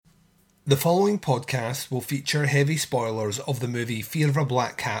The following podcast will feature heavy spoilers of the movie Fear of a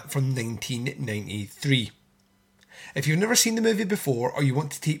Black Cat from 1993. If you've never seen the movie before or you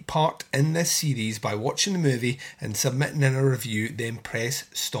want to take part in this series by watching the movie and submitting in a review, then press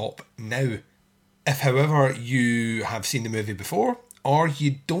stop now. If, however, you have seen the movie before or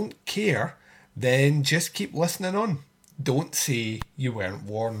you don't care, then just keep listening on. Don't say you weren't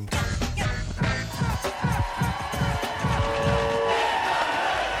warned.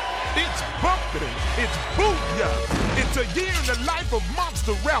 It's Booyah! It's a year in the life of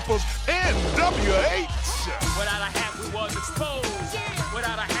monster rappers and WH! Without a hat we was exposed.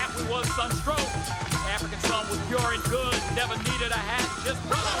 Without a hat we was sunstroke. African sun was pure and good. Never needed a hat, just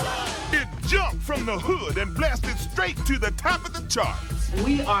brotherhood. It jumped from the hood and blasted straight to the top of the charts.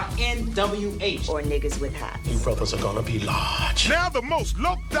 We are NWH. Or niggas with hats. You brothers are gonna be large. Now the most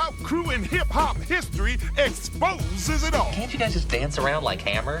loped out crew in hip-hop history exposes it all. Can't you guys just dance around like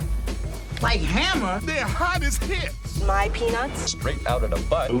Hammer? Like Hammer? Their hottest hits. My peanuts. Straight out of the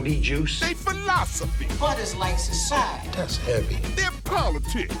butt. Booty juice. Their philosophy. But it's like society. That's heavy. Their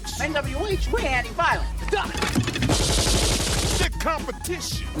politics. NWH, we're anti-violent. Their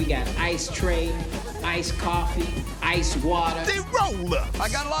competition. We got ice tray, iced coffee, ice water. Their roll-ups. I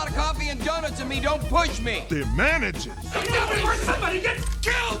got a lot of coffee and donuts in me, don't push me. Their managers. Somebody gets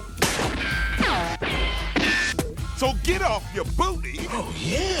killed! So get off your booty. Oh,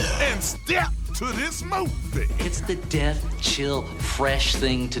 yeah. And step to this movie. It's the death, chill, fresh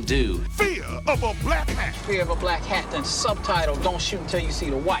thing to do. Fear of a Black Hat. Fear of a black hat, then subtitle, don't shoot until you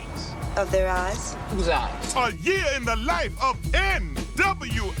see the whites. Of their eyes. Whose eyes? A year in the life of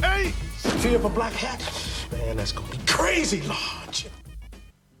NWH. Fear of a black hat? Man, that's gonna be crazy large.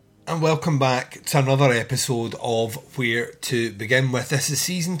 And welcome back to another episode of Where to Begin With. This is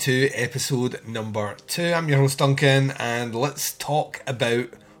Season 2, Episode number 2. I'm your host Duncan, and let's talk about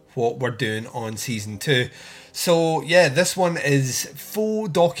what we're doing on Season 2. So yeah, this one is faux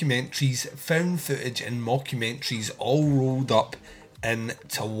documentaries, found footage and mockumentaries all rolled up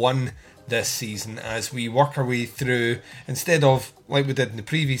into one this season as we work our way through, instead of, like we did in the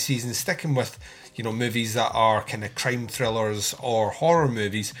previous season, sticking with movies that are kind of crime thrillers or horror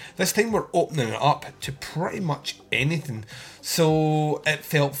movies. This time we're opening it up to pretty much anything. So it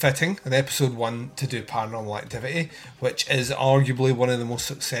felt fitting in episode 1 to do Paranormal Activity, which is arguably one of the most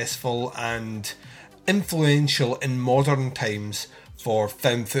successful and influential in modern times for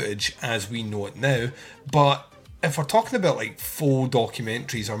found footage as we know it now. But if we're talking about like faux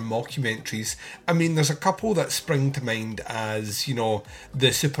documentaries or mockumentaries, I mean, there's a couple that spring to mind as,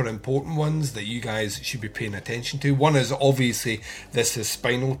 the super important ones that you guys should be paying attention to. One is obviously This Is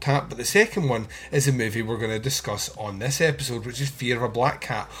Spinal Tap, but the second one is a movie we're going to discuss on this episode, which is Fear of a Black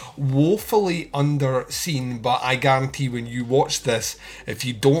Cat. Woefully underseen, but I guarantee when you watch this, if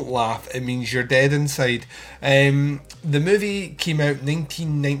you don't laugh, it means you're dead inside. The movie came out in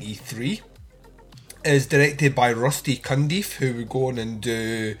 1993. Is directed by Rusty Cundiff, who would go on and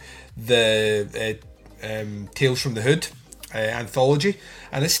do the Tales from the Hood anthology,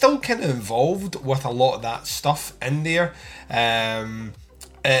 and is still kind of involved with a lot of that stuff in there.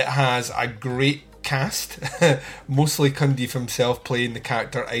 It has a great cast, mostly Cundiff himself playing the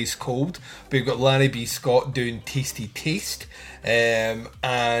character Ice Cold, but you've got Larry B. Scott doing Tasty Taste, and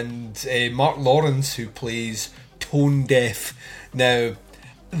Mark Lawrence, who plays Tone Deaf. Now,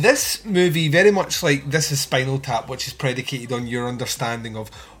 this movie, very much like This Is Spinal Tap, which is predicated on your understanding of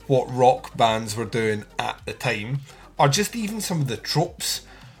what rock bands were doing at the time, or just even some of the tropes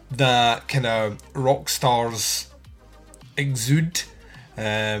that kind of rock stars exude,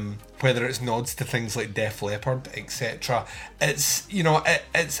 whether it's nods to things like Def Leppard, etc. It's,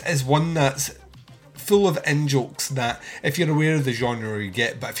 it's one that's full of in-jokes that, if you're aware of the genre, you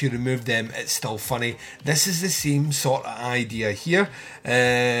get, but if you remove them, it's still funny. This is the same sort of idea here.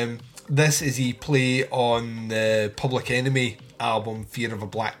 This is a play on the Public Enemy album Fear of a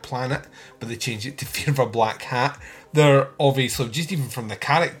Black Planet, but they changed it to Fear of a Black Hat. They're obviously, just even from the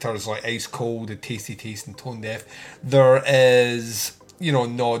characters like Ice Cold and Tasty Taste and Tone Deaf, there is,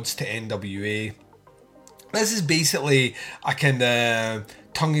 nods to NWA. This is basically a kind of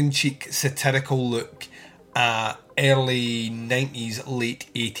tongue-in-cheek satirical look at early 90s, late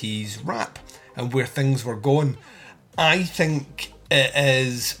 80s rap and where things were going. I think it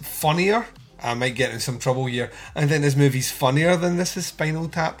is funnier. I might get in some trouble here. I think this movie's funnier than This Is Spinal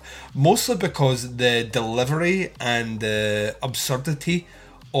Tap, mostly because the delivery and the absurdity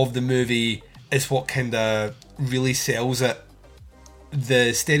of the movie is what kind of really sells it.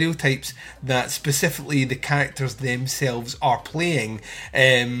 The stereotypes that specifically the characters themselves are playing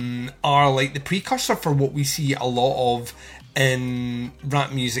are like the precursor for what we see a lot of in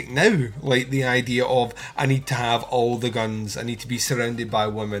rap music now, like the idea of I need to have all the guns, I need to be surrounded by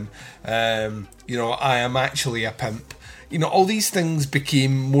women, you know, I am actually a pimp. You know, all these things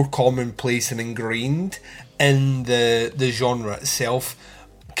became more commonplace and ingrained in the genre itself,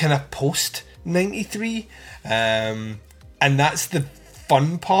 kind of post 93, and that's the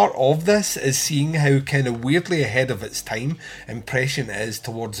fun part of this, is seeing how kind of weirdly ahead of its time impression it is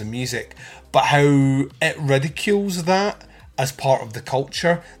towards the music, but how it ridicules that as part of the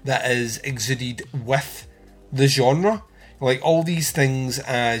culture that is exuded with the genre. Like, all these things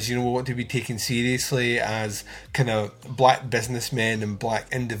as, you know, want to be taken seriously as kind of black businessmen and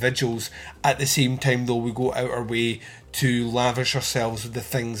black individuals. At the same time, though, we go out our way to lavish ourselves with the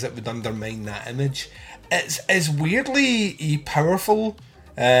things that would undermine that image. It's weirdly a powerful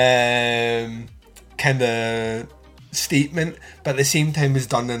kind of statement, but at the same time is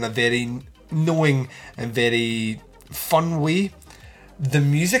done in a very knowing and very fun way. The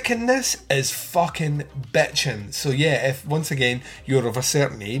music in this is fucking bitchin'. So yeah, if once again you're of a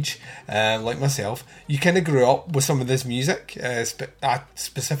certain age, like myself, you kind of grew up with some of this music. I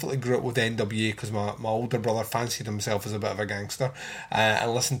specifically grew up with NWA because my older brother fancied himself as a bit of a gangster,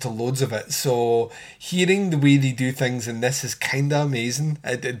 and listened to loads of it. So hearing the way they do things in this is kind of amazing.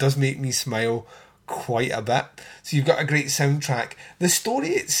 It does make me smile quite a bit. So you've got a great soundtrack. The story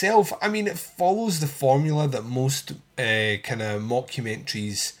itself, I mean, it follows the formula that most kind of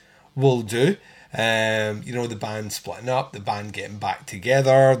mockumentaries will do. You know, the band splitting up, the band getting back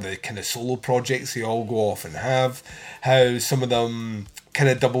together, the kind of solo projects they all go off and have, how some of them kind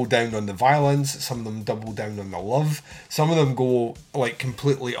of double down on the violence, some of them double down on the love, some of them go like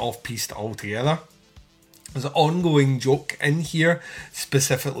completely off-piste altogether. There's an ongoing joke in here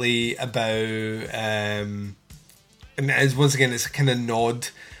specifically about, and as once again, it's a kind of nod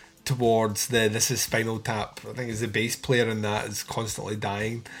towards this is Spinal Tap. I think it's the bass player in that is constantly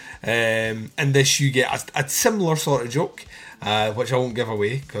dying. And this you get a similar sort of joke, which I won't give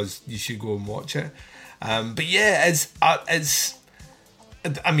away because you should go and watch it. But yeah, it's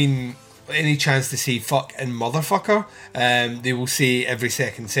I mean, any chance to say fuck and motherfucker, they will say every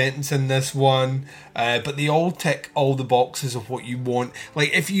second sentence in this one, but they all tick all the boxes of what you want.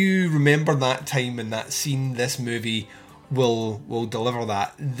 Like, if you remember that time and that scene, this movie will deliver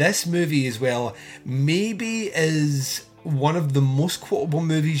that. This movie as well maybe is one of the most quotable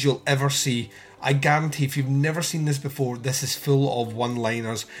movies you'll ever see. I guarantee if you've never seen this before, this is full of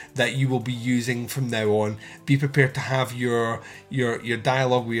one-liners that you will be using from now on. Be prepared to have your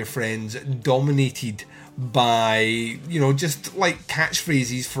dialogue with your friends dominated by, you know, just like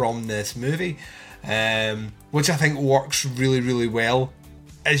catchphrases from this movie, which I think works really, really well.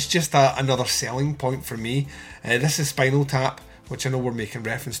 It's just another selling point for me. This is Spinal Tap, which I know we're making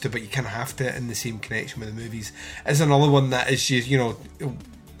reference to, but you kind of have to in the same connection with the movies. It's another one that is just, you know,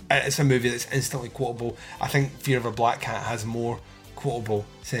 it's a movie that's instantly quotable. I think Fear of a Black Cat has more quotable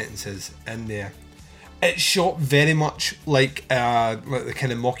sentences in there. It's shot very much like the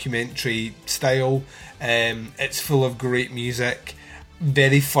kind of mockumentary style. It's full of great music,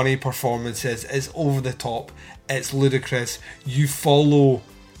 very funny performances. It's over the top. It's ludicrous. You follow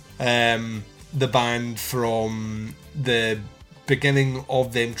the band from the beginning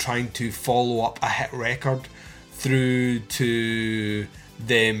of them trying to follow up a hit record through to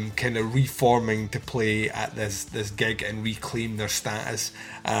them kind of reforming to play at this gig and reclaim their status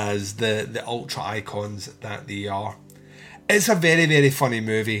as the ultra icons that they are. It's a very, very funny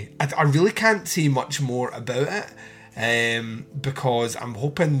movie. I really can't say much more about it, because I'm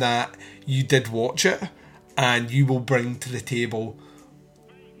hoping that you did watch it and you will bring to the table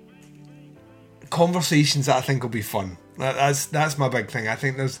conversations that I think will be fun. That's my big thing. I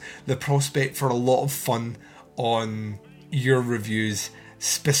think there's the prospect for a lot of fun on your reviews,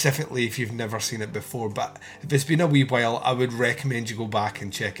 specifically if you've never seen it before. But if it's been a wee while, I would recommend you go back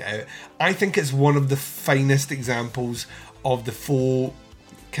and check it out. I think it's one of the finest examples of the full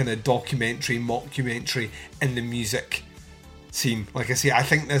kind of documentary, mockumentary in the music scene. Like I say, I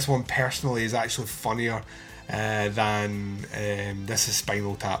think this one personally is actually funnier than This is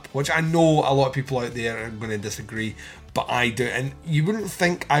Spinal Tap, which I know a lot of people out there are going to disagree, but I do. And you wouldn't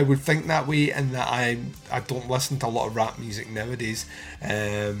think I would think that way, and that I don't listen to a lot of rap music nowadays,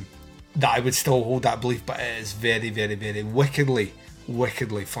 that I would still hold that belief, but it is very, very, very wickedly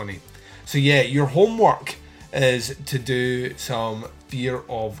funny. So yeah, your homework is to do some Fear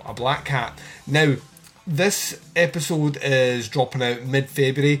of a Black Cat. Now, this episode is dropping out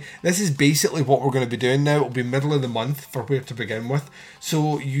mid-February. This is basically what we're going to be doing now. It'll be middle of the month for Where to Begin With.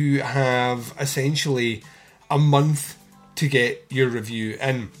 So you have essentially a month to get your review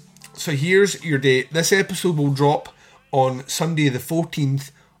in. So here's your date. This episode will drop on Sunday the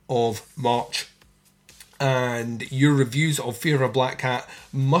 14th of March. And your reviews of Fear of a Black Hat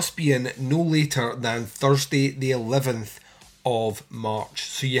must be in no later than Thursday the 11th of March.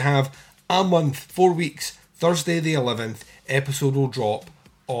 So you have a month, 4 weeks. Thursday the 11th, episode will drop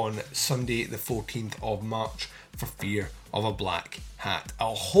on Sunday the 14th of March for Fear of a Black Hat.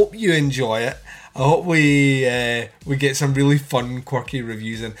 I hope you enjoy it. I hope we get some really fun, quirky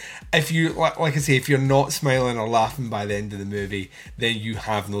reviews. And if you, like I say, if you're not smiling or laughing by the end of the movie, then you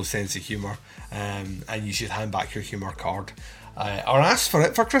have no sense of humour, and you should hand back your humour card or ask for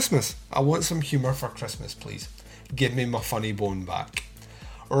it for Christmas. I want some humour for Christmas, please. Give me my funny bone back.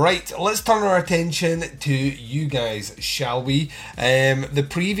 Right, let's turn our attention to you guys, shall we? The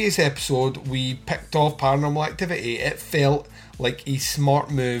previous episode, we picked off Paranormal Activity. It felt like a smart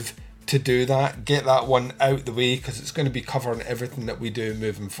move to do that, get that one out the way, because it's going to be covering everything that we do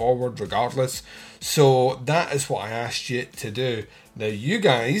moving forward regardless. So that is what I asked you to do. Now you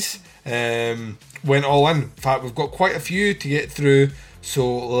guys went all in. In fact, we've got quite a few to get through,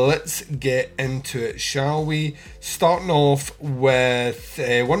 so let's get into it, shall we? Starting off with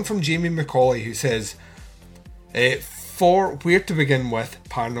one from Jamie McCauley, who says, for where to begin with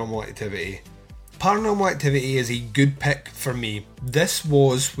Paranormal Activity. Paranormal Activity is a good pick for me. This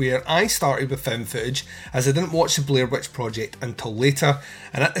was where I started with found footage, as I didn't watch the Blair Witch Project until later,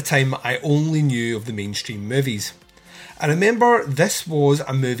 and at the time I only knew of the mainstream movies. I remember this was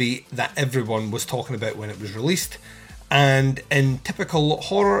a movie that everyone was talking about when it was released, and in typical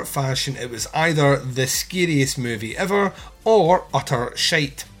horror fashion it was either the scariest movie ever or utter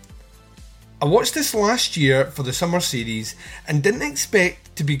shite. I watched this last year for the summer series and didn't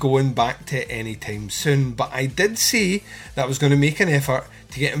expect to be going back to it anytime soon, but I did say that I was going to make an effort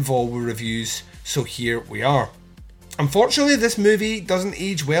to get involved with reviews, so here we are. Unfortunately, this movie doesn't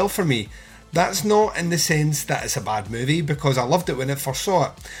age well for me. That's not in the sense that it's a bad movie, because I loved it when I first saw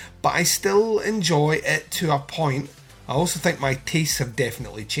it, but I still enjoy it to a point. I also think my tastes have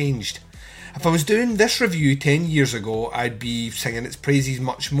definitely changed. If I was doing this review 10 years ago, I'd be singing its praises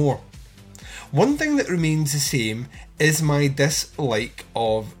much more. One thing that remains the same is my dislike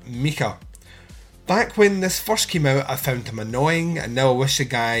of Micah. Back when this first came out, I found him annoying, and now I wish the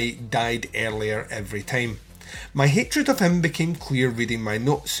guy died earlier every time. My hatred of him became clear reading my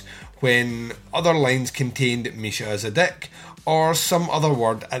notes, when other lines contained Misha as a dick, or some other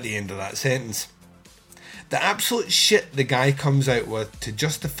word at the end of that sentence. The absolute shit the guy comes out with to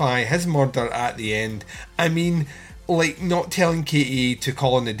justify his murder at the end, I mean, like not telling Katie to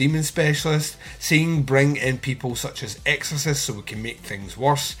call in the demon specialist, saying bring in people such as exorcists so we can make things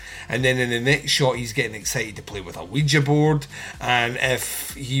worse, and then in the next shot he's getting excited to play with a Ouija board, and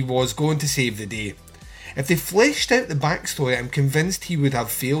if he was going to save the day. If they fleshed out the backstory, I'm convinced he would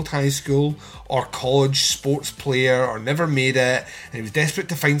have failed high school or college, sports player, or never made it, and he was desperate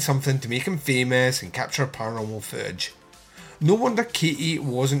to find something to make him famous and capture paranormal footage. No wonder Katie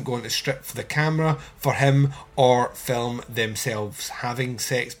wasn't going to strip for the camera for him or film themselves having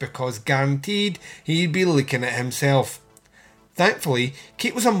sex, because guaranteed he'd be looking at himself. Thankfully,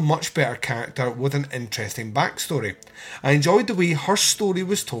 Kate was a much better character with an interesting backstory. I enjoyed the way her story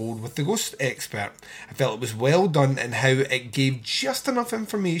was told with the ghost expert. I felt it was well done in how it gave just enough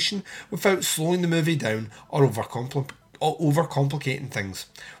information without slowing the movie down or overcomplicating things,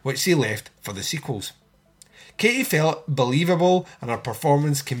 which they left for the sequels. Katie felt believable, and her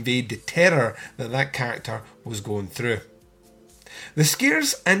performance conveyed the terror that character was going through. The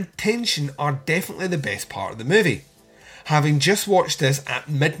scares and tension are definitely the best part of the movie. Having just watched this at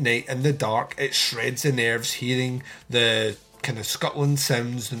midnight in the dark, it shreds the nerves hearing the kind of Scotland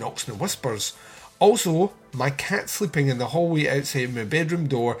sounds, the knocks and the whispers. Also, my cat sleeping in the hallway outside my bedroom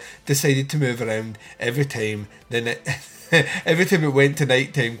door decided to move around every time it went to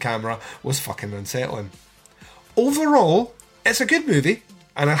nighttime camera was fucking unsettling. Overall, it's a good movie,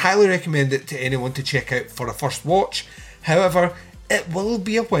 and I highly recommend it to anyone to check out for a first watch. However, it will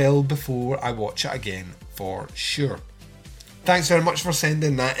be a while before I watch it again, for sure. Thanks very much for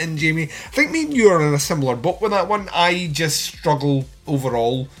sending that in, Jamie. I think me and you are in a similar boat with that one. I just struggle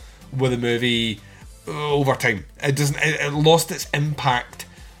overall with the movie over time. It lost its impact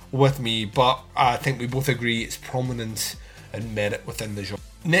with me, but I think we both agree its prominence and merit within the genre.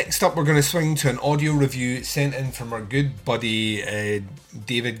 Next up, we're going to swing to an audio review sent in from our good buddy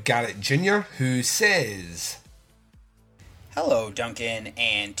David Garrett Jr., who says... Hello, Duncan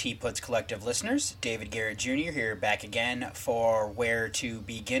and T-Puts Collective listeners. David Garrett Jr. here, back again for Where to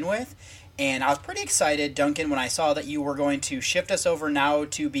Begin With. And I was pretty excited, Duncan, when I saw that you were going to shift us over now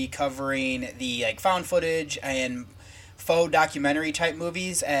to be covering the found footage and faux documentary type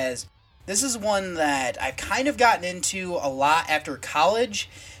movies, as This is one that I've kind of gotten into a lot after college,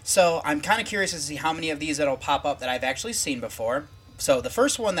 so I'm kind of curious to see how many of these that'll pop up that I've actually seen before. So the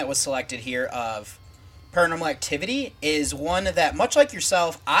first one that was selected here of Paranormal Activity is one that, much like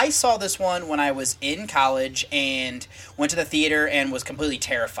yourself, I saw this one when I was in college and went to the theater and was completely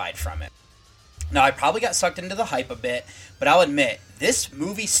terrified from it. Now, I probably got sucked into the hype a bit, but I'll admit, this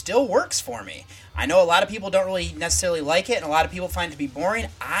movie still works for me. I know a lot of people don't really necessarily like it, and a lot of people find it to be boring.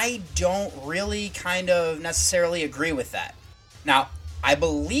 I don't really kind of necessarily agree with that. Now, I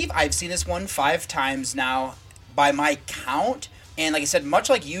believe I've seen this one 5 times now by my count, and like I said, much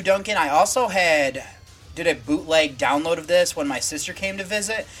like you, Duncan, I also did a bootleg download of this when my sister came to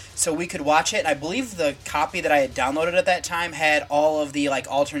visit, so we could watch it. And I believe the copy that I had downloaded at that time had all of the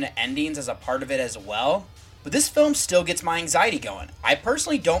alternate endings as a part of it as well. But this film still gets my anxiety going. I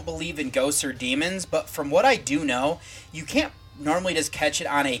personally don't believe in ghosts or demons, but from what I do know, you can't normally just catch it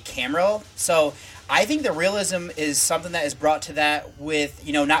on a camera. So I think the realism is something that is brought to that with,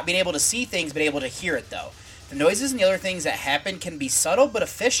 not being able to see things, but able to hear it though. The noises and the other things that happen can be subtle but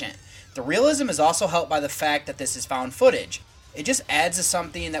efficient. The realism is also helped by the fact that this is found footage. It just adds to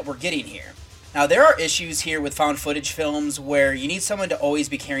something that we're getting here. Now, there are issues here with found footage films where you need someone to always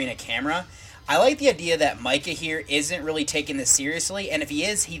be carrying a camera. I like the idea that Micah here isn't really taking this seriously, and if he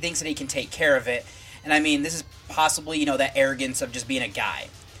is, he thinks that he can take care of it. And I mean, this is possibly, that arrogance of just being a guy.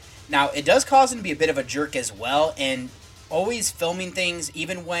 Now, it does cause him to be a bit of a jerk as well, and always filming things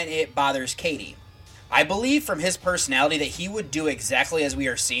even when it bothers Katie. I believe from his personality that he would do exactly as we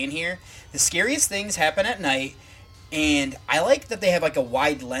are seeing here. The scariest things happen at night, and I like that they have a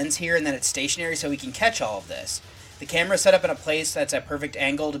wide lens here and that it's stationary so we can catch all of this. The camera is set up in a place that's at perfect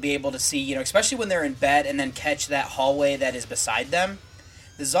angle to be able to see, especially when they're in bed, and then catch that hallway that is beside them.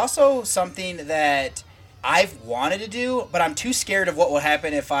 This is also something that I've wanted to do, but I'm too scared of what will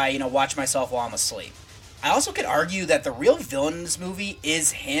happen if I, watch myself while I'm asleep. I also could argue that the real villain in this movie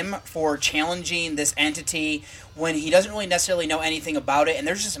is him for challenging this entity when he doesn't really necessarily know anything about it, and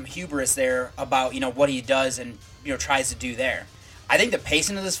there's just some hubris there about, what he does and, tries to do there. I think the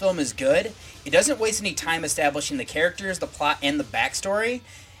pacing of this film is good. It doesn't waste any time establishing the characters, the plot, and the backstory.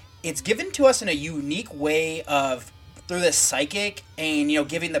 It's given to us in a unique way of through this psychic and,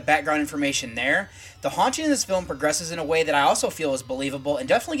 giving the background information there. The haunting in this film progresses in a way that I also feel is believable and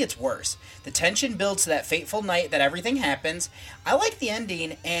definitely gets worse. The tension builds to that fateful night that everything happens. I like the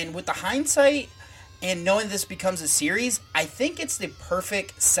ending, and with the hindsight and knowing this becomes a series, I think it's the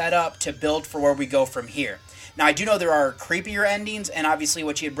perfect setup to build for where we go from here. Now, I do know there are creepier endings, and obviously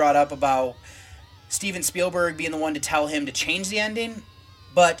what you had brought up about Steven Spielberg being the one to tell him to change the ending,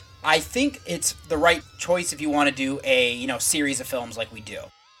 but I think it's the right choice if you want to do a, series of films like we do.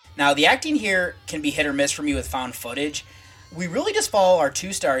 Now, the acting here can be hit or miss for me with found footage. We really just follow our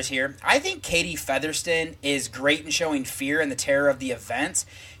 2 stars here. I think Katie Featherston is great in showing fear and the terror of the events.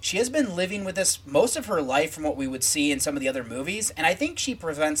 She has been living with this most of her life from what we would see in some of the other movies, and I think she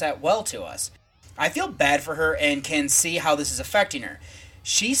presents that well to us. I feel bad for her and can see how this is affecting her.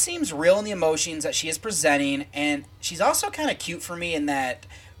 She seems real in the emotions that she is presenting, and she's also kind of cute for me in that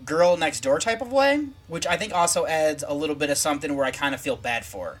girl next door type of way, which I think also adds a little bit of something where I kind of feel bad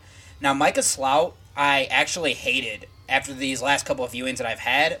for her. Now, Micah Slout, I actually hated after these last couple of viewings that I've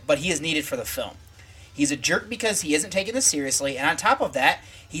had, but he is needed for the film. He's a jerk because he isn't taking this seriously, and on top of that,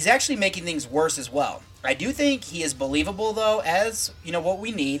 he's actually making things worse as well. I do think he is believable, though, as, what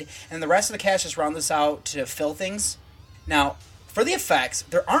we need, and the rest of the cast just round this out to fill things. Now, for the effects,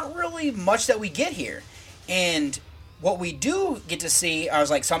 there aren't really much that we get here, and what we do get to see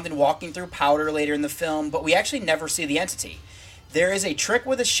is something walking through powder later in the film, but we actually never see the entity. There is a trick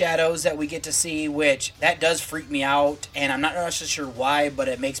with the shadows that we get to see, which that does freak me out, and I'm not really sure why, but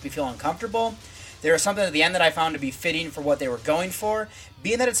it makes me feel uncomfortable. There is something at the end that I found to be fitting for what they were going for.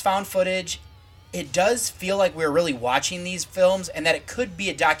 Being that it's found footage, it does feel like we're really watching these films, and that it could be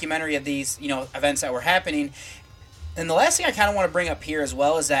a documentary of these, events that were happening. And the last thing I kind of want to bring up here as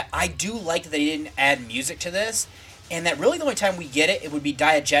well is that I do like that they didn't add music to this, and that really the only time we get it, it would be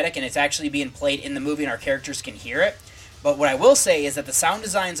diegetic, and it's actually being played in the movie and our characters can hear it. But what I will say is that the sound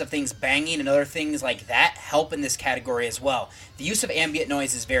designs of things banging and other things like that help in this category as well. The use of ambient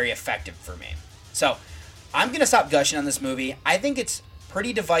noise is very effective for me. So, I'm going to stop gushing on this movie. I think it's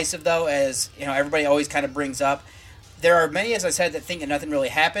pretty divisive, though, as everybody always kind of brings up. There are many, as I said, that think that nothing really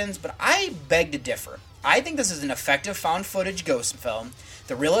happens, but I beg to differ. I think this is an effective found footage ghost film.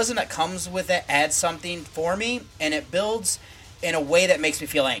 The realism that comes with it adds something for me, and it builds in a way that makes me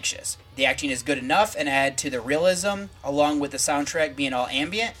feel anxious. The acting is good enough and add to the realism, along with the soundtrack being all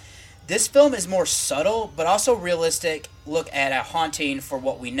ambient. This film is more subtle, but also realistic look at a haunting for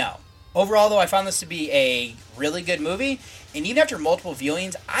what we know. Overall, though, I found this to be a really good movie, and even after multiple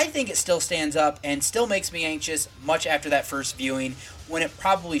viewings, I think it still stands up and still makes me anxious much after that first viewing when it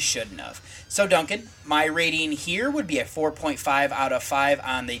probably shouldn't have. So, Duncan, my rating here would be a 4.5 out of 5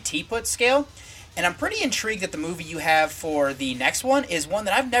 on the T-Put scale, and I'm pretty intrigued that the movie you have for the next one is one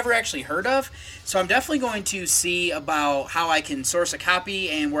that I've never actually heard of, so I'm definitely going to see about how I can source a copy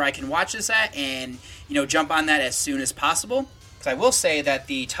and where I can watch this at and, jump on that as soon as possible. Because I will say that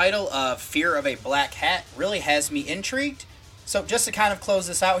the title of Fear of a Black Hat really has me intrigued. So just to kind of close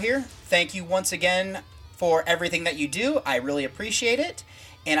this out here, thank you once again for everything that you do. I really appreciate it.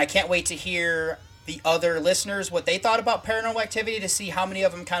 And I can't wait to hear the other listeners what they thought about Paranormal Activity, to see how many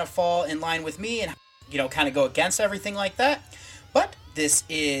of them kind of fall in line with me and, kind of go against everything like that. But this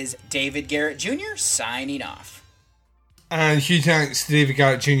is David Garrett Jr. signing off. And huge thanks to David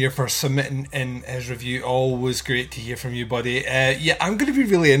Garrett Jr. for submitting in his review. Always great to hear from you, buddy. I'm going to be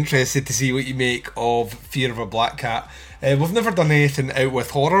really interested to see what you make of Fear of a Black Cat. We've never done anything out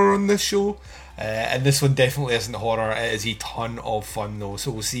with horror on this show, and this one definitely isn't horror. It is a ton of fun though,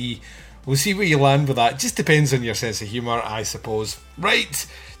 so we'll see where you land with that. Just depends on your sense of humour, I suppose. Right,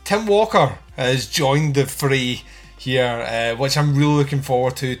 Tim Walker has joined the fray here, which I'm really looking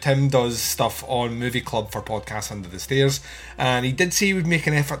forward to. Tim does stuff on Movie Club for Podcasts Under the Stairs, and he did say he would make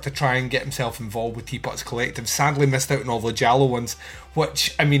an effort to try and get himself involved with Teapot's Collective. Sadly missed out on all the Giallo ones,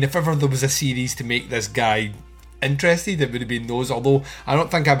 which, I mean, if ever there was a series to make this guy interested, it would have been those. Although I don't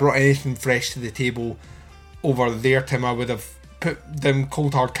think I brought anything fresh to the table over there, Tim. I would have put them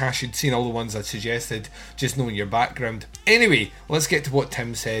cold hard cash. You'd seen all the ones I suggested, just knowing your background. Anyway, let's get to what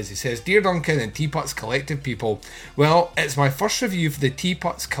Tim says. He says, Dear Duncan and Teapot's Collective people, well, it's my first review for the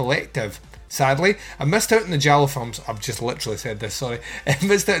Teapot's Collective. Sadly, I missed out on the Giallo films. I've just literally said this, sorry. I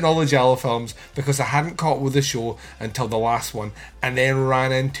missed out on all the Giallo films because I hadn't caught up with the show until the last one, and then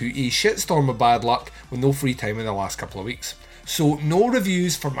ran into a shitstorm of bad luck with no free time in the last couple of weeks. So no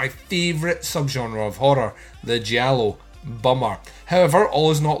reviews for my favourite subgenre of horror, the Giallo. Bummer. However,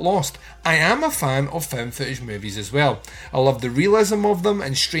 all is not lost. I am a fan of found footage movies as well. I love the realism of them,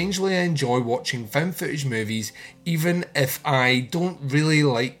 and strangely I enjoy watching found footage movies even if I don't really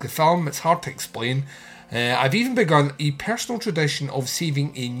like the film. It's hard to explain. I've even begun a personal tradition of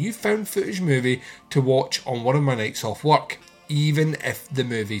saving a new found footage movie to watch on one of my nights off work, even if the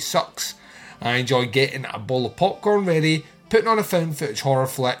movie sucks. I enjoy getting a bowl of popcorn ready, putting on a found footage horror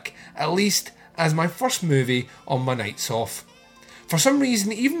flick, at least as my first movie on my nights off. For some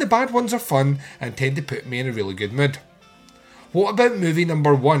reason, even the bad ones are fun and tend to put me in a really good mood. What about movie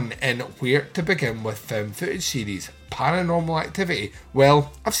number 1 in Where to Begin with found footage series, Paranormal Activity?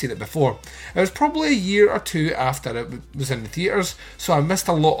 Well, I've seen it before. It was probably a year or two after it was in the theatres, so I missed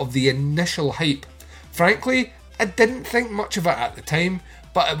a lot of the initial hype. Frankly, I didn't think much of it at the time,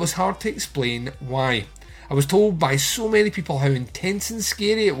 but it was hard to explain why. I was told by so many people how intense and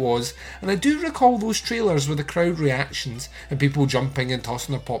scary it was, and I do recall those trailers with the crowd reactions and people jumping and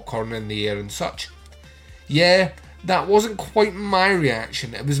tossing their popcorn in the air and such. Yeah, that wasn't quite my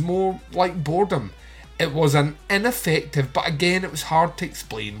reaction. It was more like boredom. It was an ineffective, but again it was hard to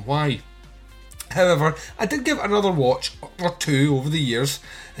explain why. However, I did give another watch or two over the years,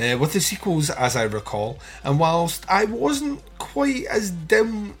 with the sequels as I recall, and whilst I wasn't quite as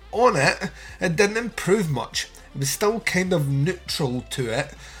dim on it, it didn't improve much. It was still kind of neutral to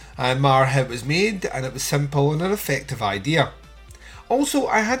it. I admire how it was made, and it was simple and an effective idea. Also,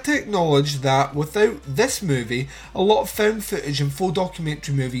 I had to acknowledge that without this movie, a lot of found footage and faux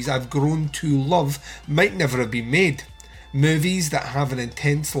documentary movies I've grown to love might never have been made. Movies that have an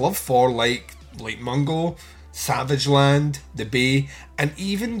intense love for, like Mungo, Savage Land, The Bay, and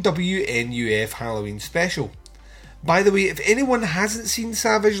even WNUF Halloween Special. By the way, if anyone hasn't seen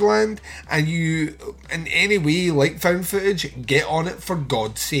Savage Land and you in any way like found footage, get on it for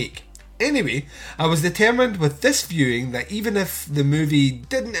God's sake. Anyway, I was determined with this viewing that even if the movie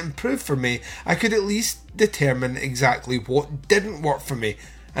didn't improve for me, I could at least determine exactly what didn't work for me,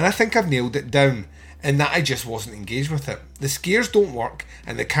 and I think I've nailed it down, in that I just wasn't engaged with it. The scares don't work,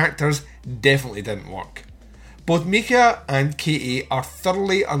 and the characters definitely didn't work. Both Mika and Katie are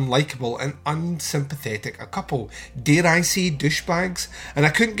thoroughly unlikable and unsympathetic a couple, dare I say douchebags, and I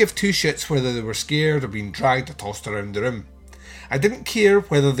couldn't give two shits whether they were scared or being dragged or tossed around the room. I didn't care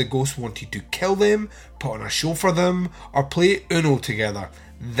whether the ghost wanted to kill them, put on a show for them, or play Uno together.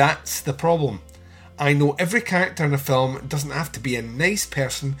 That's the problem. I know every character in a film doesn't have to be a nice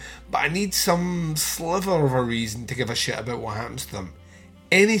person, but I need some sliver of a reason to give a shit about what happens to them.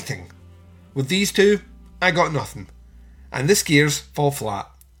 Anything. With these two, I got nothing. And the scares fall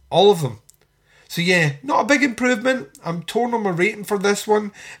flat. All of them. So yeah, not a big improvement. I'm torn on my rating for this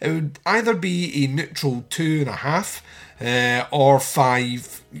one. It would either be a neutral 2.5 or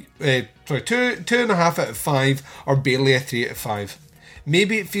 5. 2.5 out of 5, or barely a 3 out of 5.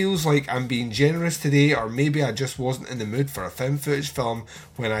 Maybe it feels like I'm being generous today, or maybe I just wasn't in the mood for a found footage film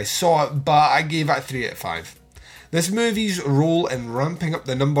when I saw it, but I gave it a 3 out of 5. This movie's role in ramping up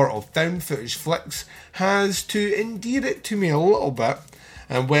the number of found footage flicks has to endear it to me a little bit.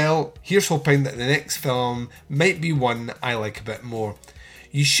 And well, here's hoping that the next film might be one I like a bit more.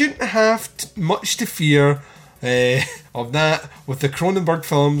 You shouldn't have much to fear of that with the Cronenberg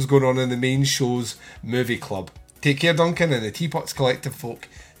films going on in the main show's movie club. Take care, Duncan, and the Teapots Collective folk.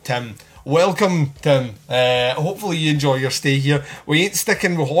 Tim. Welcome, Tim. Hopefully you enjoy your stay here. We ain't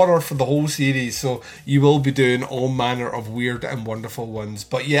sticking with horror for the whole series, so you will be doing all manner of weird and wonderful ones.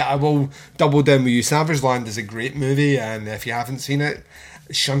 But yeah, I will double down with you. Savage Land is a great movie, and if you haven't seen it,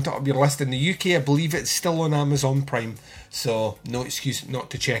 shunt it up your list. In the UK, I believe it's still on Amazon Prime, so no excuse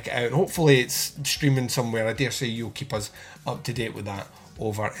not to check it out. Hopefully it's streaming somewhere. I dare say you'll keep us up to date with that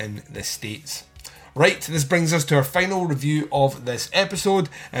over in the States. Right, this brings us to our final review of this episode,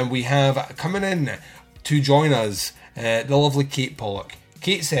 and we have coming in to join us the lovely Kate Pollock.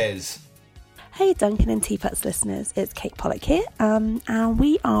 Kate says, Hey Duncan and Teapots listeners, it's Kate Pollock here, and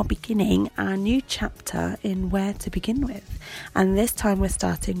we are beginning our new chapter in Where to Begin With, and this time we're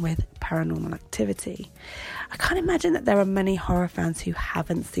starting with Paranormal Activity. I can't imagine that there are many horror fans who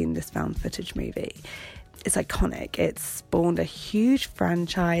haven't seen this found footage movie. It's iconic. It spawned a huge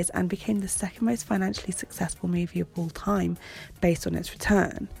franchise and became the second most financially successful movie of all time based on its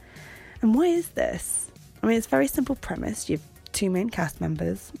return. And why is this? I mean, it's a very simple premise. You've two main cast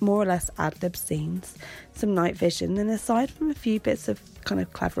members, more or less ad-lib scenes, some night vision, and aside from a few bits of kind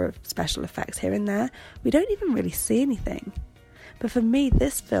of clever special effects here and there, we don't even really see anything. But for me,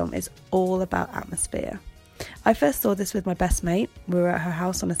 this film is all about atmosphere. I first saw this with my best mate. We were at her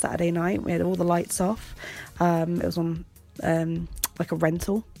house on a Saturday night. We had all the lights off. It was on like a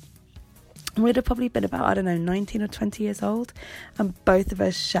rental. And we'd have probably been about, 19 or 20 years old. And both of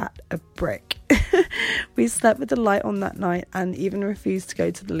us shat a brick. We slept with the light on that night and even refused to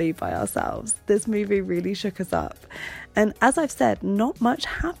go to the loo by ourselves. This movie really shook us up. And as I've said, not much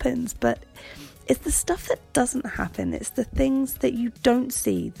happens, but it's the stuff that doesn't happen. It's the things that you don't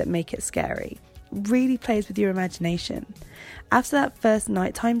see that make it scary. Really plays with your imagination. After that first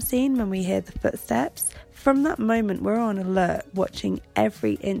nighttime scene when we hear the footsteps, from that moment we're on alert, watching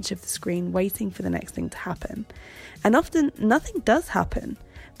every inch of the screen, waiting for the next thing to happen. And often nothing does happen,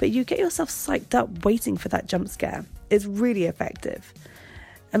 but you get yourself psyched up waiting for that jump scare. It's really effective.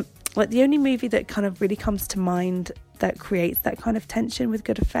 Like the only movie that kind of really comes to mind that creates that kind of tension with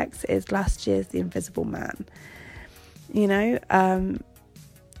good effects is last year's The Invisible Man. You know,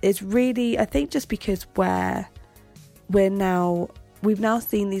 it's really, I think just because we've now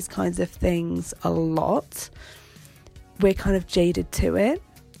seen these kinds of things a lot, we're kind of jaded to it.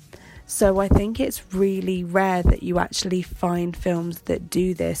 So I think it's really rare that you actually find films that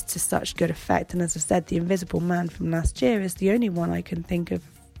do this to such good effect. And as I've said, The Invisible Man from last year is the only one I can think of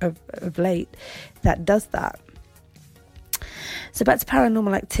late that does that. So back to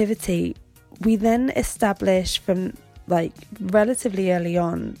Paranormal Activity, we we establish from like relatively early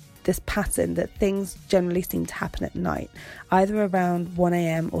on this pattern that things generally seem to happen at night, either around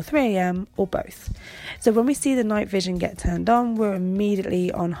 1am or 3am or both. So when we see the night vision get turned on, we're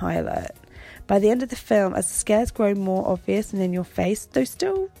immediately on high alert. By the end of the film, as the scares grow more obvious and in your face, though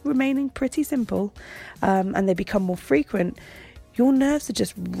still remaining pretty simple, and they become more frequent, your nerves are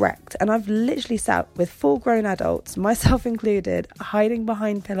just wrecked. And I've literally sat with full grown adults, myself included, hiding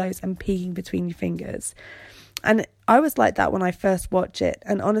behind pillows and peeking between your fingers. And I was like that when I first watched it,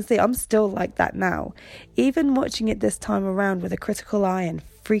 and honestly I'm still like that now. Even watching it this time around with a critical eye and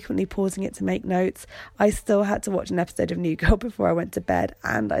frequently pausing it to make notes, I still had to watch an episode of New Girl before I went to bed,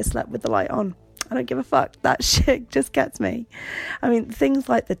 and I slept with the light on. I don't give a fuck. That shit just gets me. I mean, things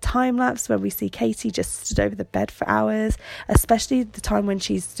like the time lapse where we see Katie just stood over the bed for hours, especially the time when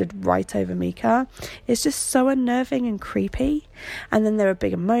she stood right over Mika, it's just so unnerving and creepy. And then there are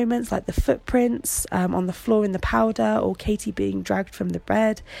bigger moments like the footprints on the floor in the powder, or Katie being dragged from the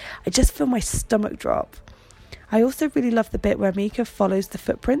bed. I just feel my stomach drop. I also really love the bit where Mika follows the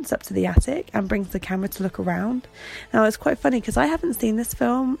footprints up to the attic and brings the camera to look around. Now, it's quite funny because I haven't seen this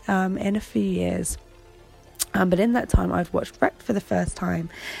film in a few years. But in that time, I've watched Wrecked for the first time.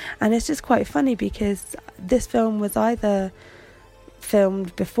 And it's just quite funny because this film was either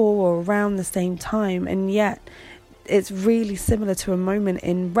filmed before or around the same time. And yet, it's really similar to a moment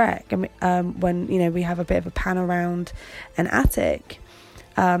in Wreck when, we have a bit of a pan around an attic.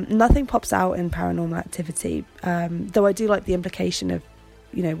 Nothing pops out in Paranormal Activity, though I do like the implication of,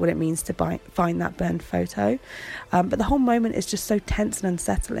 you know, what it means to find that burned photo. But the whole moment is just so tense and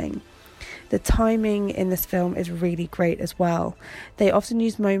unsettling. The timing in this film is really great as well. They often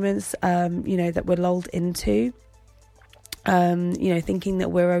use moments, you know, that we're lulled into, you know, thinking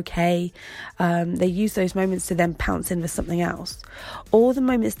that we're okay. They use those moments to then pounce in for something else. All the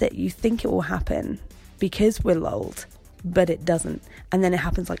moments that you think it will happen because we're lulled, but it doesn't. And then it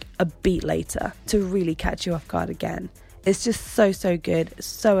happens like a beat later to really catch you off guard again. It's just so good,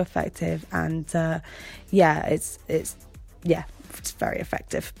 so effective, and it's very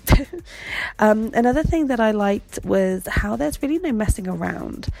effective. Another thing that I liked was how there's really no messing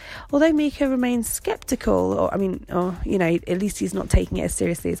around. Although Micah remains skeptical, or you know, at least he's not taking it as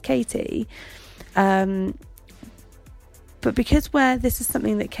seriously as Katie. But because this is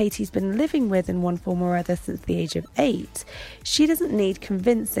something that Katie's been living with in one form or other since the age of 8, she doesn't need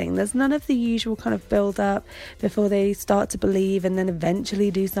convincing. There's none of the usual kind of build-up before they start to believe and then eventually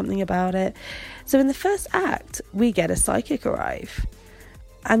do something about it. So in the first act, we get a psychic arrive.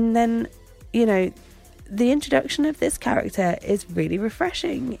 And then, you know, the introduction of this character is really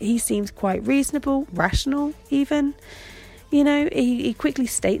refreshing. He seems quite reasonable, rational even. You know, he quickly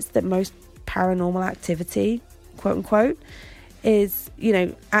states that most paranormal activity, quote unquote, is, you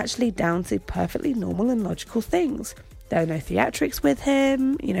know, actually down to perfectly normal and logical things. There are no theatrics with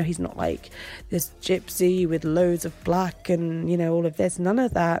him. You know, he's not like this gypsy with loads of black and, you know, all of this, none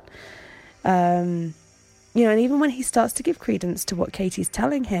of that. You know, and even when he starts to give credence to what Katie's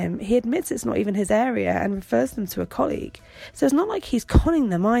telling him, he admits it's not even his area and refers them to a colleague. So it's not like he's conning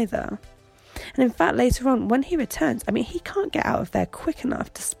them either. And in fact, later on, when he returns, I mean, he can't get out of there quick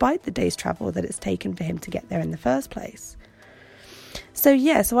enough, despite the day's travel that it's taken for him to get there in the first place. So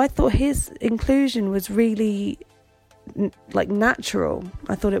I thought his inclusion was really, like, natural.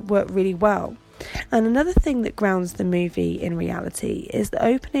 I thought it worked really well. And another thing that grounds the movie in reality is the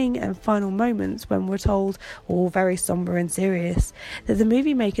opening and final moments when we're told, all very somber and serious, that the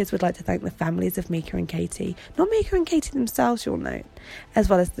movie makers would like to thank the families of Micah and Katie, not Micah and Katie themselves, you'll note, as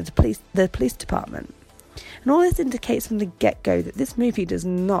well as the police department. And all this indicates from the get-go that this movie does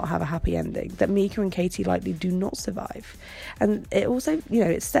not have a happy ending, that Micah and Katie likely do not survive. And it also, you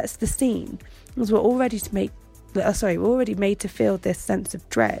know, it sets the scene, as we're already made to feel this sense of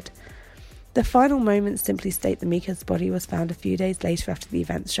dread. The final moments simply state that Micah's body was found a few days later after the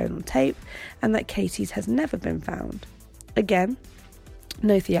events shown on tape, and that Katie's has never been found. Again,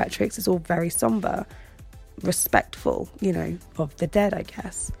 no theatrics, it's all very somber, respectful, you know, of the dead, I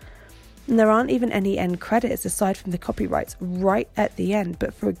guess. And there aren't even any end credits aside from the copyrights right at the end,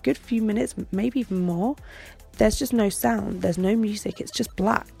 but for a good few minutes, maybe even more, there's just no sound, there's no music, it's just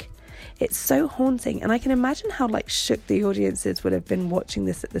black. It's so haunting, and I can imagine how, like, shook the audiences would have been watching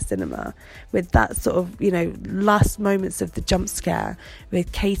this at the cinema, with that sort of, you know, last moments of the jump scare,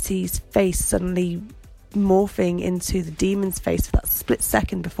 with Katie's face suddenly morphing into the demon's face for that split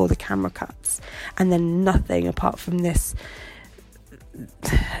second before the camera cuts, and then nothing apart from this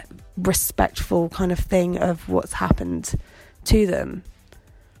respectful kind of thing of what's happened to them,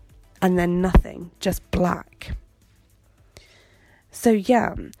 and then nothing, just black. So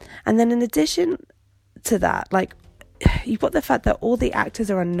and then in addition to that, like, you've got the fact that all the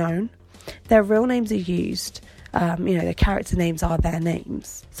actors are unknown, their real names are used, you know, their character names are their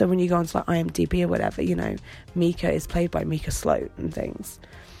names. So when you go onto like IMDb or whatever, you know, Micah is played by Micah Sloat and things.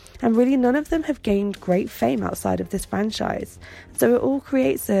 And really none of them have gained great fame outside of this franchise. So it all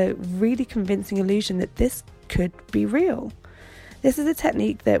creates a really convincing illusion that this could be real. This is a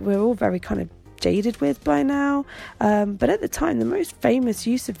technique that we're all very kind of jaded with by now, but at the time the most famous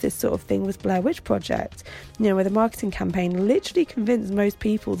use of this sort of thing was Blair Witch Project, you know, where the marketing campaign literally convinced most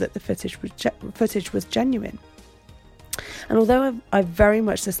people that the footage was genuine. And although I very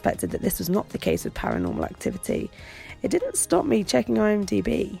much suspected that this was not the case with Paranormal Activity, it didn't stop me checking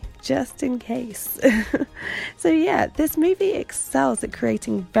IMDb, just in case. So this movie excels at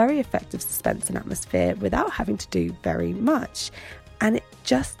creating very effective suspense and atmosphere without having to do very much, and it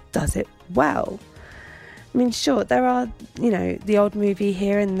just does it well. I mean, sure, there are, you know, the odd movie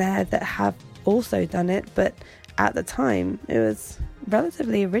here and there that have also done it, but at the time it was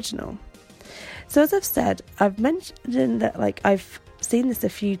relatively original. So as I've said, I've mentioned that, like, I've seen this a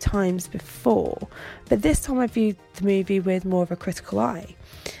few times before, but this time I viewed the movie with more of a critical eye.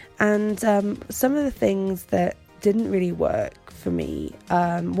 And some of the things that didn't really work for me,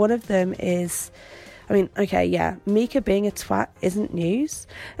 one of them is, I mean, okay, yeah, Mika being a twat isn't news,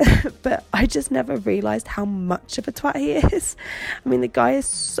 but I just never realised how much of a twat he is. I mean, the guy is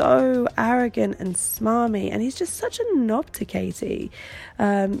so arrogant and smarmy, and he's just such a knob to Katie.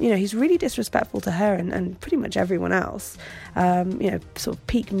 He's really disrespectful to her and pretty much everyone else. Sort of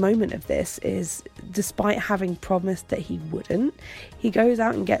peak moment of this is, despite having promised that he wouldn't, he goes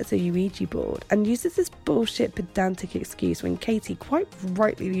out and gets a Ouija board and uses this bullshit pedantic excuse when Katie quite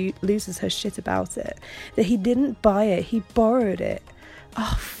rightly loses her shit about it, that he didn't buy it, he borrowed it.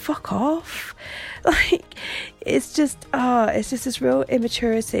 Oh, fuck off. Like, it's just this real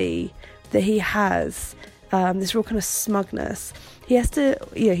immaturity that he has, this real kind of smugness.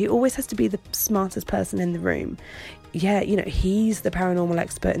 He always has to be the smartest person in the room. Yeah, he's the paranormal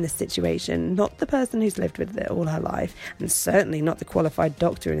expert in this situation, not the person who's lived with it all her life, and certainly not the qualified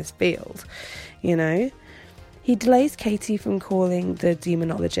doctor in his field, He delays Katie from calling the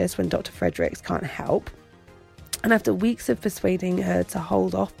demonologist when Dr. Fredericks can't help. And after weeks of persuading her to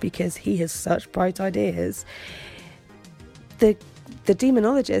hold off because he has such bright ideas, the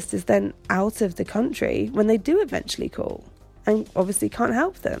demonologist is then out of the country when they do eventually call, and obviously can't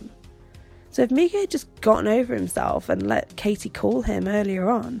help them. So if Mika had just gotten over himself and let Katie call him earlier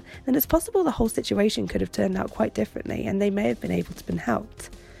on, then it's possible the whole situation could have turned out quite differently and they may have been able to been helped.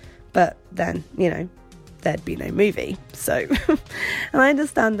 But then, there'd be no movie. So, and I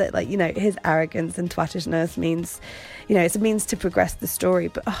understand that, his arrogance and twattishness means, it's a means to progress the story.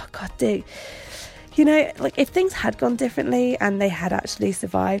 But, oh, God, dig. If things had gone differently and they had actually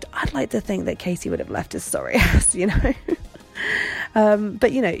survived, I'd like to think that Katie would have left his sorry ass,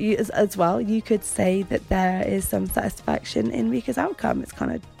 But as well, you could say that there is some satisfaction in Mika's outcome. It's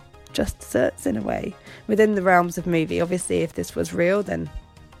kind of just desserts in a way within the realms of movie. Obviously, if this was real, then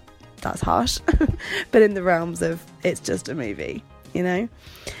that's harsh. But in the realms of it's just a movie,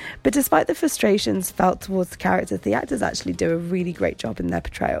 But despite the frustrations felt towards the characters, the actors actually do a really great job in their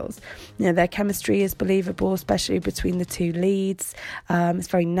portrayals. Their chemistry is believable, especially between the two leads. It's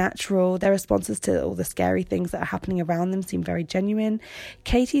very natural. Their responses to all the scary things that are happening around them seem very genuine.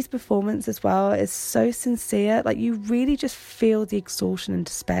 Katie's performance as well is so sincere. You really just feel the exhaustion and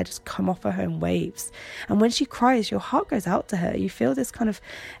despair just come off of her in waves. And when she cries, your heart goes out to her. You feel this kind of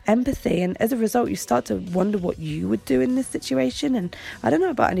empathy. And as a result, you start to wonder what you would do in this situation. And I don't know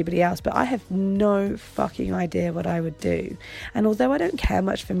about anybody else, but I have no fucking idea what I would do. And although I don't care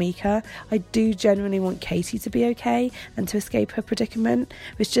much for Mika, I do genuinely want Katie to be okay and to escape her predicament,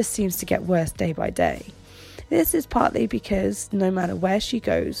 which just seems to get worse day by day. This is partly because no matter where she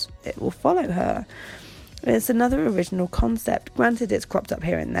goes, it will follow her. It's another original concept. Granted, it's cropped up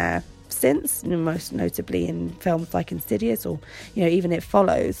here and there since, most notably in films like Insidious or even It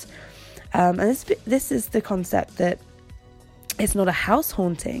Follows. And this is the concept that it's not a house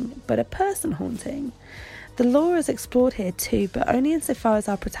haunting, but a person haunting. The lore is explored here too, but only insofar as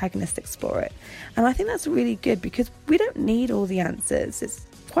our protagonists explore it. And I think that's really good because we don't need all the answers. It's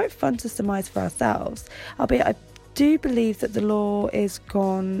quite fun to surmise for ourselves. Albeit I do believe that the lore is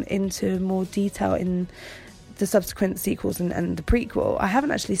gone into more detail in the subsequent sequels and the prequel. I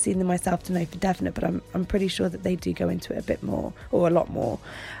haven't actually seen them myself to know for definite, but I'm pretty sure that they do go into it a bit more, or a lot more.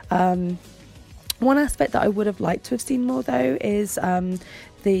 One aspect that I would have liked to have seen more, though, is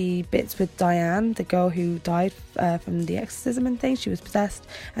the bits with Diane, the girl who died from the exorcism and things. She was possessed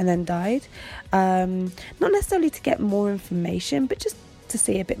and then died. Not necessarily to get more information, but just to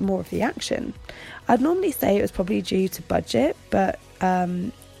see a bit more of the action. I'd normally say it was probably due to budget, but,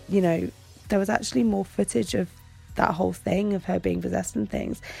 there was actually more footage of that whole thing, of her being possessed and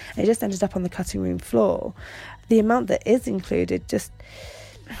things. And it just ended up on the cutting room floor. The amount that is included just...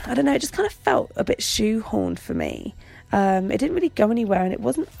 I don't know, it just kind of felt a bit shoehorned for me. It didn't really go anywhere and it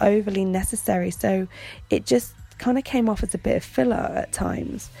wasn't overly necessary, so it just kind of came off as a bit of filler at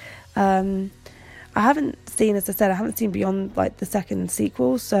times. I haven't seen beyond the second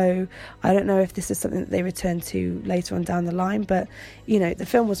sequel, so I don't know if this is something that they return to later on down the line, but the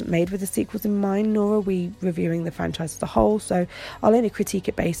film wasn't made with the sequels in mind, nor are we reviewing the franchise as a whole, so I'll only critique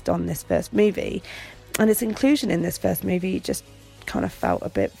it based on this first movie, and its inclusion in this first movie just kind of felt a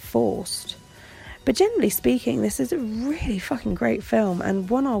bit forced. But generally speaking, this is a really fucking great film, and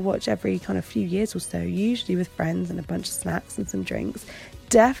one I'll watch every kind of few years or so, usually with friends and a bunch of snacks and some drinks.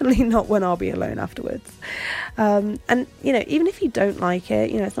 Definitely not when I'll be alone afterwards. And even if you don't like it,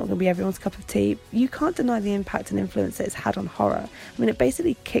 it's not going to be everyone's cup of tea, you can't deny the impact and influence that it's had on horror. I mean, it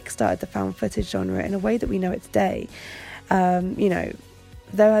basically kickstarted the found footage genre in a way that we know it today.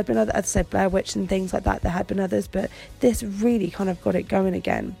 There had been other, as I said, Blair Witch and things like that, there had been others, but this really kind of got it going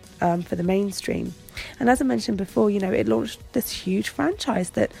again for the mainstream. And as I mentioned before, you know, it launched this huge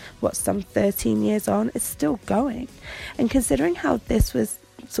franchise that, some 13 years on, is still going. And considering how this was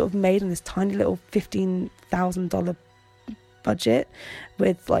sort of made on this tiny little $15,000 budget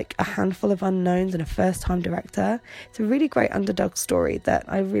with like a handful of unknowns and a first-time director, it's a really great underdog story that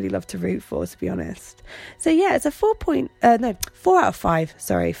I really love to root for, to be honest. So yeah, it's a 4 out of 5,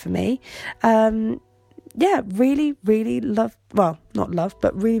 for me.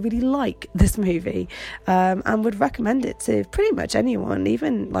 Really like this movie, and would recommend it to pretty much anyone,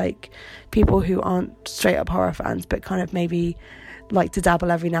 even like people who aren't straight up horror fans but kind of maybe like to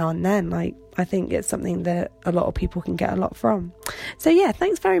dabble every now and then. Like, I think it's something that a lot of people can get a lot from. So yeah,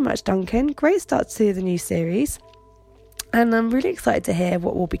 thanks very much, Duncan. Great start to the new series. And I'm really excited to hear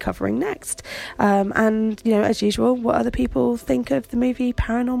what we'll be covering next. And, you know, as usual, what other people think of the movie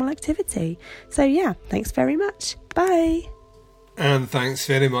Paranormal Activity. So yeah, thanks very much. Bye. And thanks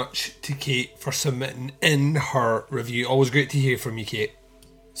very much to Kate for submitting in her review. Always great to hear from you, Kate.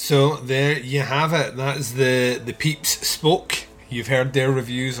 So there you have it. That's the peeps spoke. You've heard their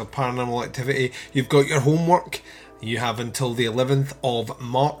reviews of Paranormal Activity. You've got your homework. You have until the 11th of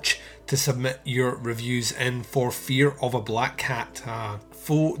March to submit your reviews in for Fear of a Black Cat, a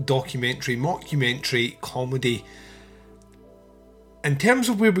faux documentary, mockumentary, comedy. In terms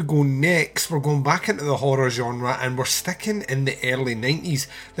of where we go next, we're going back into the horror genre and we're sticking in the early 90s.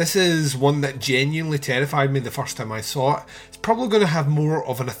 This is one that genuinely terrified me the first time I saw it. It's probably going to have more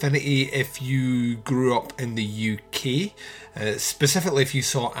of an affinity if you grew up in the UK, specifically if you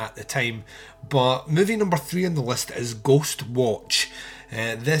saw it at the time. But movie number 3 on the list is Ghost Watch.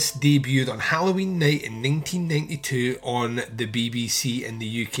 This debuted on Halloween night in 1992 on the BBC in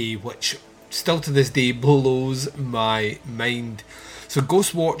the UK, which still to this day blows my mind. So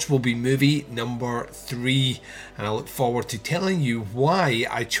Ghost Watch will be movie number 3, and I look forward to telling you why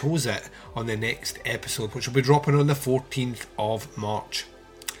I chose it on the next episode, which will be dropping on the 14th of March.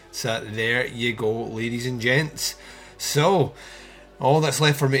 So there you go, ladies and gents. So all that's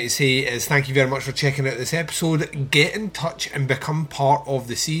left for me to say is thank you very much for checking out this episode. Get in touch and become part of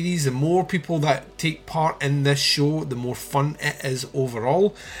the series. The more people that take part in this show, the more fun it is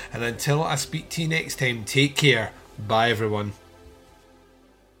overall. And until I speak to you next time, take care. Bye everyone.